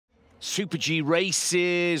Super G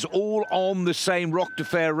races, all on the same Roc de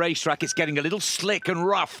Fer racetrack. It's getting a little slick and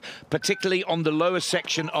rough, particularly on the lower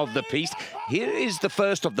section of the piste. Here is the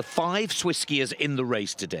first of the 5 Swiss skiers in the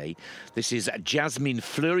race today. This is Jasmine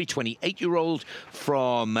Flury, 28-year-old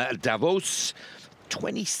from Davos.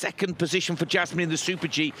 22nd position for Jasmine in the Super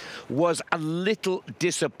G was a little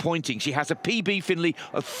disappointing. She has a PB, Finley,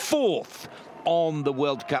 of 4th on the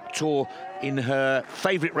World Cup Tour in her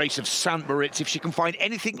favourite race of St. Moritz. If she can find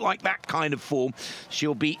anything like that kind of form,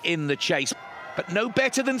 she'll be in the chase. But no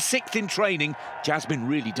better than 6th in training. Jasmine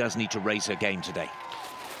really does need to raise her game today.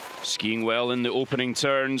 Skiing well in the opening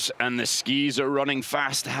turns, and the skis are running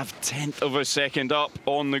fast, have 1/10 of a second up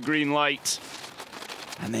on the green light.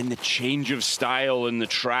 And then the change of style in the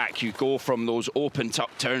track. You go from those open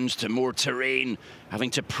tuck turns to more terrain,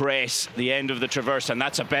 having to press the end of the traverse, and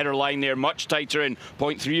that's a better line there, much tighter in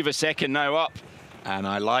 0.3 of a second now up. And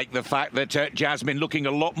I like the fact that Jasmine looking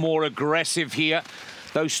a lot more aggressive here.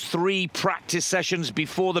 Those 3 practice sessions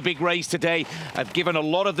before the big race today have given a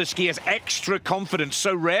lot of the skiers extra confidence.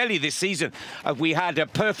 So rarely this season have we had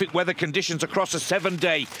perfect weather conditions across a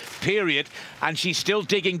 7-day period, and she's still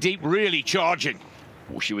digging deep, really charging.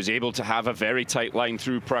 Well, she was able to have a very tight line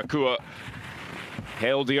through Pracourt.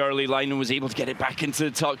 Held the early line and was able to get it back into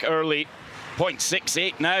the tuck early.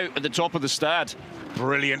 0.68 now at the top of the stad.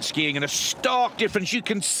 Brilliant skiing and a stark difference. You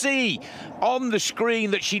can see on the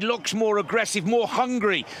screen that she looks more aggressive, more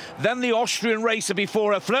hungry than the Austrian racer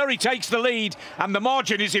before her. Fleury takes the lead and the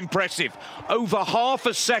margin is impressive. Over half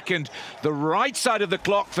a second, the right side of the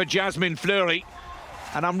clock for Jasmine Flury.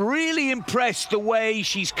 And I'm really impressed the way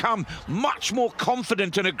she's come much more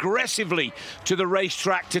confident and aggressively to the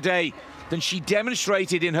racetrack today than she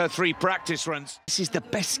demonstrated in her 3 practice runs. This is the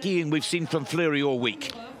best skiing we've seen from Flury all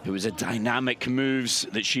week. It was a dynamic moves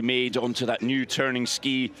that she made onto that new turning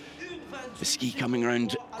ski. The ski coming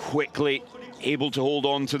around quickly, able to hold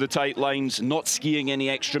on to the tight lines, not skiing any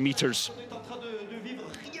extra meters.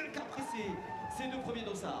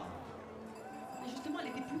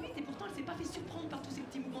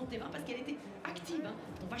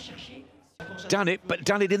 Done it, but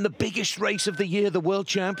done it in the biggest race of the year, the World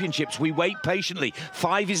Championships. We wait patiently.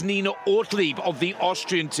 5 is Nina Ortlieb of the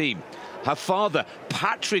Austrian team. Her father,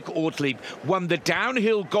 Patrick Ortlieb, won the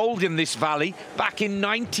downhill gold in this valley back in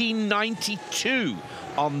 1992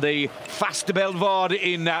 on the Fastebelvade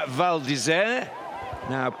in Val d'Isère.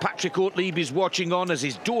 Now, Patrick Ortlieb is watching on as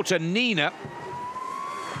his daughter Nina.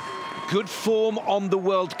 Good form on the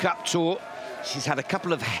World Cup Tour. She's had a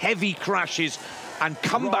couple of heavy crashes and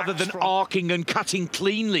come back rather than arcing and cutting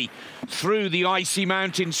cleanly through the icy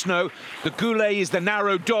mountain snow. The Goulet is the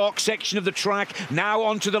narrow, dark section of the track. Now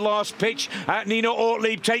onto the last pitch. Nina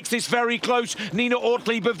Ortlieb takes this very close. Nina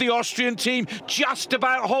Ortlieb of the Austrian team just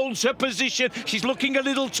about holds her position. She's looking a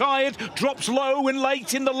little tired, drops low and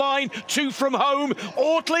late in the line. 2 from home.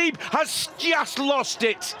 Ortlieb has just lost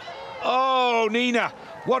it. Oh, Nina,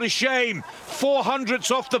 what a shame.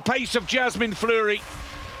 400ths off the pace of Jasmine Flury.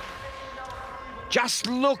 Just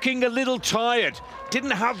looking a little tired.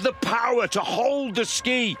 Didn't have the power to hold the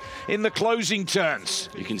ski in the closing turns.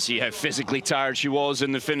 You can see how physically tired she was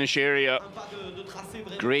in the finish area.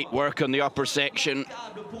 Great work on the upper section.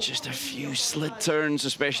 Just a few slid turns,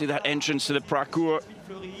 especially that entrance to the Pracourt.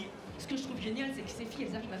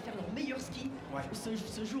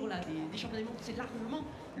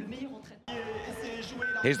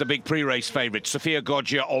 Here's the big pre-race favourite, Sofia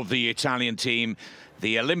Goggia of the Italian team.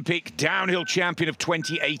 The Olympic downhill champion of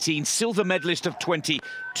 2018, silver medalist of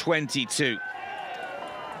 2022.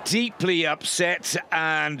 Deeply upset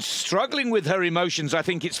and struggling with her emotions, I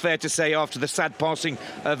think it's fair to say, after the sad passing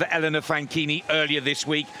of Elena Fanchini earlier this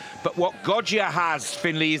week. But what Goggia has,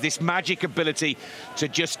 Finley, is this magic ability to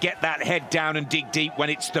just get that head down and dig deep when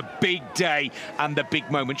it's the big day and the big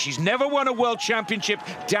moment. She's never won a World Championship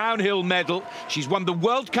downhill medal. She's won the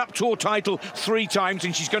World Cup Tour title 3 times,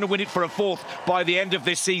 and she's going to win it for a 4th by the end of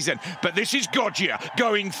this season. But this is Goggia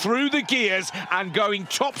going through the gears and going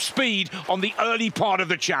top speed on the early part of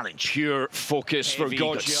the challenge. Pure focus for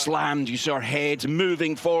Goggia. Slammed, you saw her head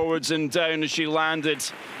moving forwards and down as she landed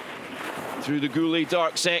through the Goulet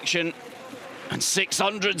dark section. And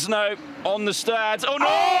 600s now on the stad. Oh no!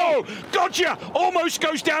 Oh! Goggia almost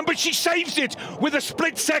goes down, but she saves it with a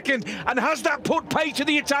split second and has that put pay to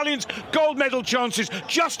the Italians' gold medal chances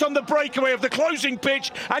just on the breakaway of the closing pitch.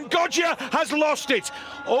 And Goggia has lost it.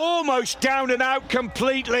 Almost down and out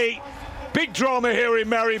completely. Big drama here in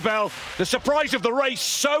Maribel. The surprise of the race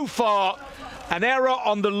so far. An error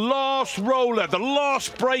on the last roller, the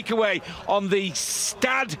last breakaway on the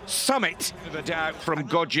Stade summit. A doubt from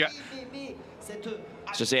Goggia.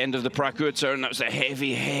 It's just the end of the parcours turn. That was a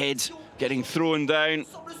heavy head getting thrown down.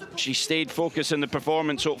 She stayed focused in the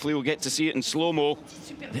performance. Hopefully we'll get to see it in slow-mo.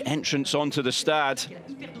 The entrance onto the stade.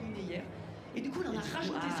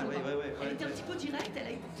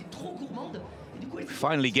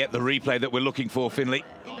 Finally get the replay that we're looking for, Finlay.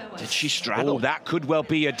 Did she straddle? Oh, that could well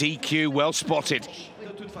be a DQ. Well spotted.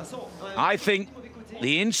 I think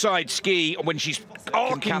the inside ski, when she's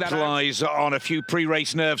can capitalise on a few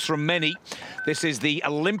pre-race nerves from many. This is the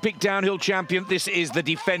Olympic downhill champion. This is the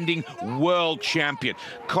defending world champion,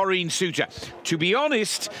 Corinne Suter. To be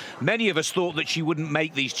honest, many of us thought that she wouldn't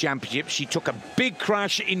make these championships. She took a big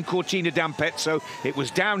crash in Cortina d'Ampezzo. It was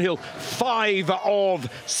downhill 5 of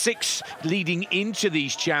 6 leading into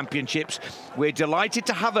these championships. We're delighted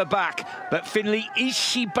to have her back, but Finlay, is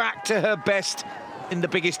she back to her best in the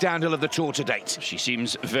biggest downhill of the tour to date? She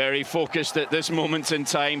seems very focused at this moment in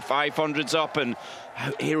time. 500's up, and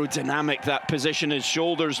how aerodynamic that position is.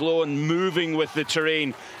 Shoulders low and moving with the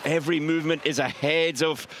terrain. Every movement is ahead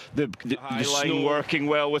of the snow, working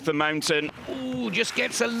well with the mountain. Ooh, just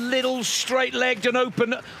gets a little straight-legged and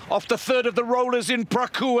open off the third of the rollers in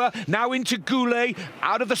parcours. Now into Goulet,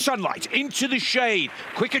 out of the sunlight, into the shade.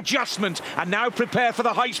 Quick adjustment, and now prepare for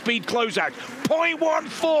the high-speed closeout.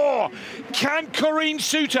 0.14. Can Corinne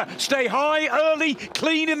Suter stay high, early,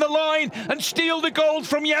 clean in the line, and steal the gold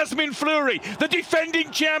from Jasmine Flury, the defending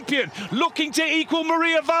champion, looking to equal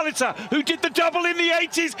Maria Valita, who did the double in the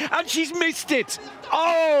 80s, and she's missed it.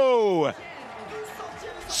 Oh!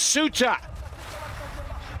 Suter,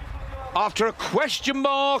 after a question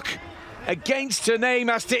mark against her name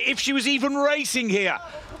as to if she was even racing here,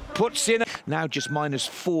 puts in now just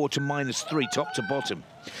 -4 to -3, top to bottom.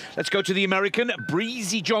 Let's go to the American,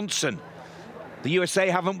 Breezy Johnson. The USA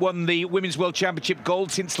haven't won the Women's World Championship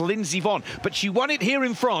gold since Lindsey Vonn, but she won it here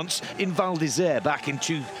in France in Val d'Isère back in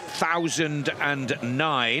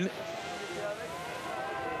 2009.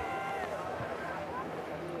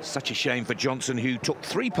 Such a shame for Johnson, who took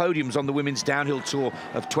 3 podiums on the Women's Downhill Tour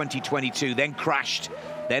of 2022, then crashed,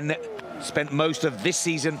 then spent most of this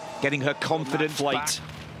season getting her confidence back.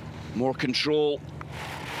 More control.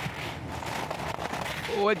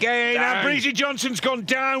 Oh, again, and Breezy Johnson's gone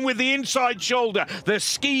down with the inside shoulder. The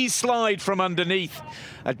skis slide from underneath.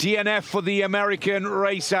 A DNF for the American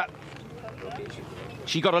racer.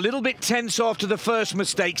 She got a little bit tense after the first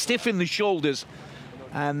mistake, stiff in the shoulders.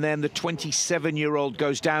 And then the 27-year-old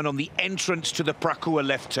goes down on the entrance to the parcours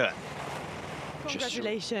left turn.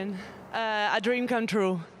 Congratulations. A dream come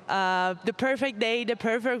true. The perfect day, the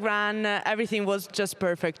perfect run, everything was just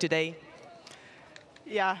perfect today.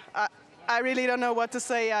 Yeah, I really don't know what to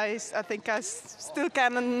say. I think I still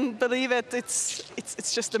can't believe it.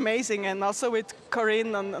 It's just amazing. And also with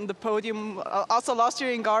Corinne on the podium. Also last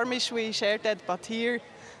year in Garmisch we shared that, but here,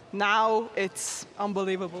 now it's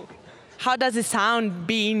unbelievable. How does it sound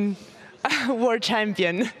being a world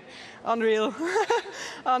champion? Unreal.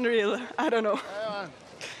 Unreal. I don't know.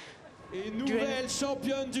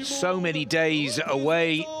 So many days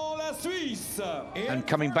away and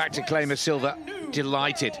coming back to claim a silver.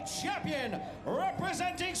 Delighted. Champion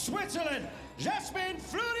representing Switzerland, Jasmine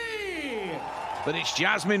Flury. But it's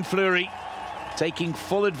Jasmine Flury taking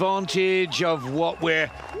full advantage of what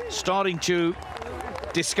we're starting to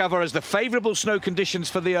discover as the favourable snow conditions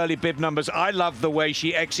for the early bib numbers. I love the way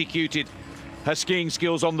she executed her skiing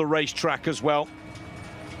skills on the racetrack as well.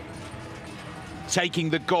 Taking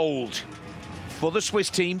the gold for the Swiss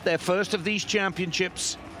team, their first of these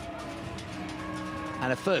championships.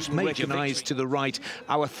 And a first major eyes to the right,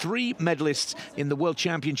 our 3 medalists in the World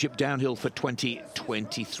Championship downhill for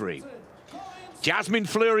 2023. Jasmine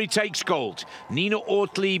Flury takes gold. Nina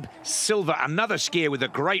Ortlieb, silver. Another skier with a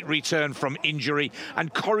great return from injury.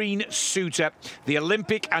 And Corinne Suter, the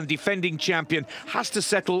Olympic and defending champion, has to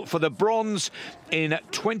settle for the bronze in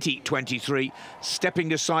 2023,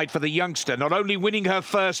 stepping aside for the youngster, not only winning her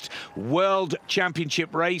first World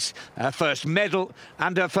Championship race, her first medal,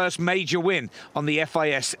 and her first major win on the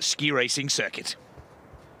FIS ski racing circuit.